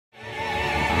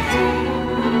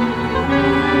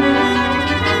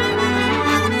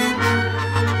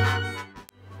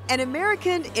An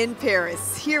American in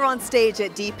Paris, here on stage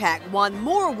at DPAC, won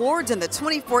more awards in the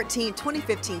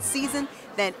 2014-2015 season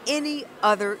than any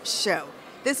other show.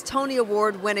 This Tony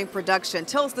Award-winning production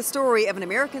tells the story of an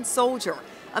American soldier,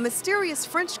 a mysterious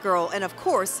French girl, and of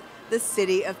course, the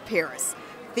city of Paris.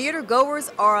 Theater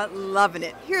goers are loving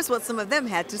it. Here's what some of them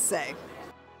had to say.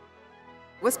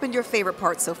 What's been your favorite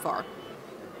part so far?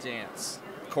 Dance,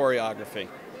 choreography.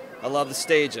 I love the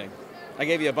staging. I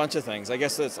gave you a bunch of things. I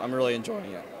guess I'm really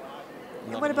enjoying it.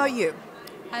 And what about you?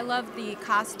 I love the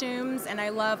costumes and I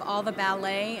love all the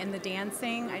ballet and the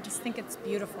dancing. I just think it's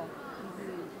beautiful.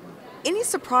 Any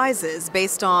surprises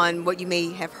based on what you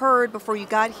may have heard before you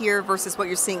got here versus what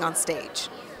you're seeing on stage?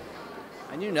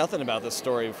 I knew nothing about this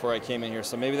story before I came in here,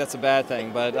 so maybe that's a bad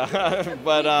thing, but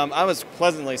I was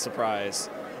pleasantly surprised.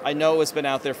 I know it's been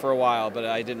out there for a while, but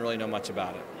I didn't really know much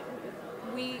about it.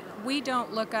 We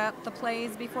don't look up the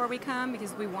plays before we come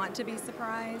because we want to be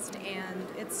surprised, and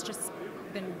it's just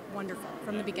been wonderful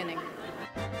from the beginning.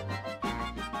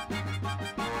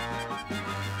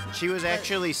 She was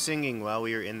actually singing while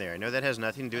we were in there. I know that has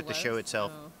nothing to do with the show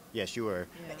itself. Oh. Yes, you were.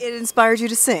 Yeah. It inspired you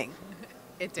to sing.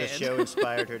 It did. The show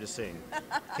inspired her to sing.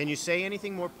 Can you say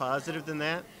anything more positive than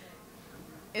that?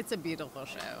 It's a beautiful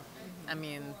show. I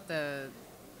mean, the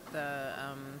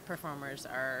performers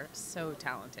are so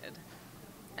talented,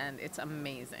 and it's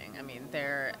amazing. I mean,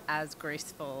 they're as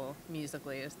graceful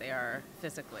musically as they are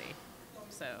physically.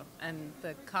 So, and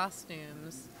the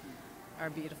costumes are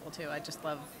beautiful too. I just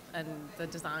love, and the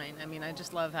design. I mean, I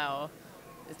just love how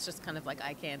it's just kind of like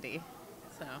eye candy.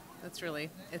 So it's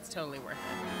totally worth it.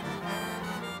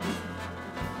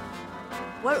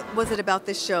 What was it about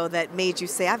this show that made you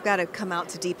say, I've got to come out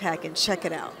to DPAC and check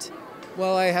it out?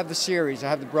 Well, I have the series. I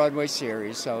have the Broadway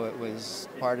series, so it was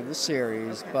part of the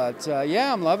series. Okay. But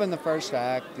yeah, I'm loving the first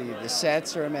act. The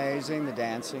sets are amazing. The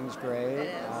dancing's great. It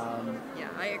is. Yeah,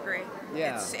 I agree.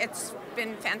 Yeah. It's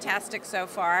been fantastic so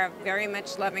far. Very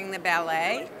much loving the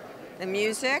ballet, the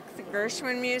music, the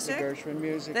Gershwin music. The Gershwin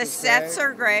music. The is sets great.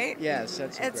 are great. Yeah,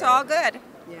 sets are It's great. all good.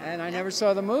 And I never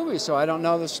saw the movie, so I don't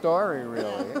know the story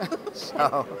really.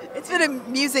 So It's been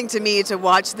amusing to me to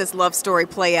watch this love story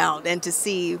play out and to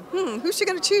see, who's she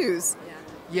going to choose?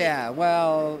 yeah,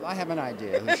 well, I have an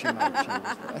idea who she might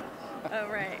choose. Oh,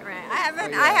 right.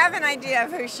 I have an idea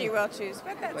of who she will choose,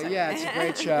 but that's But yeah, it's a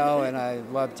great show, and I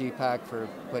love DPAC for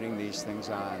putting these things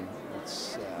on.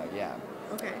 It's yeah.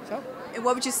 Okay. So And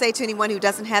what would you say to anyone who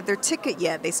doesn't have their ticket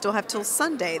yet? They still have till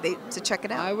Sunday to check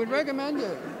it out. I would recommend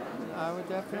it. I would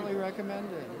definitely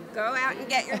recommend it. Go out and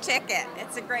get your ticket.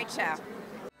 It's a great show.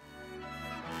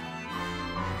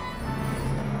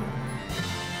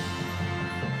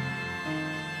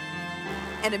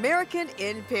 An American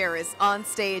in Paris on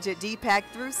stage at DPAC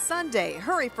through Sunday.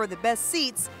 Hurry for the best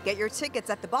seats. Get your tickets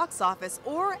at the box office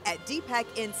or at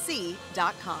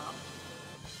dpacnc.com.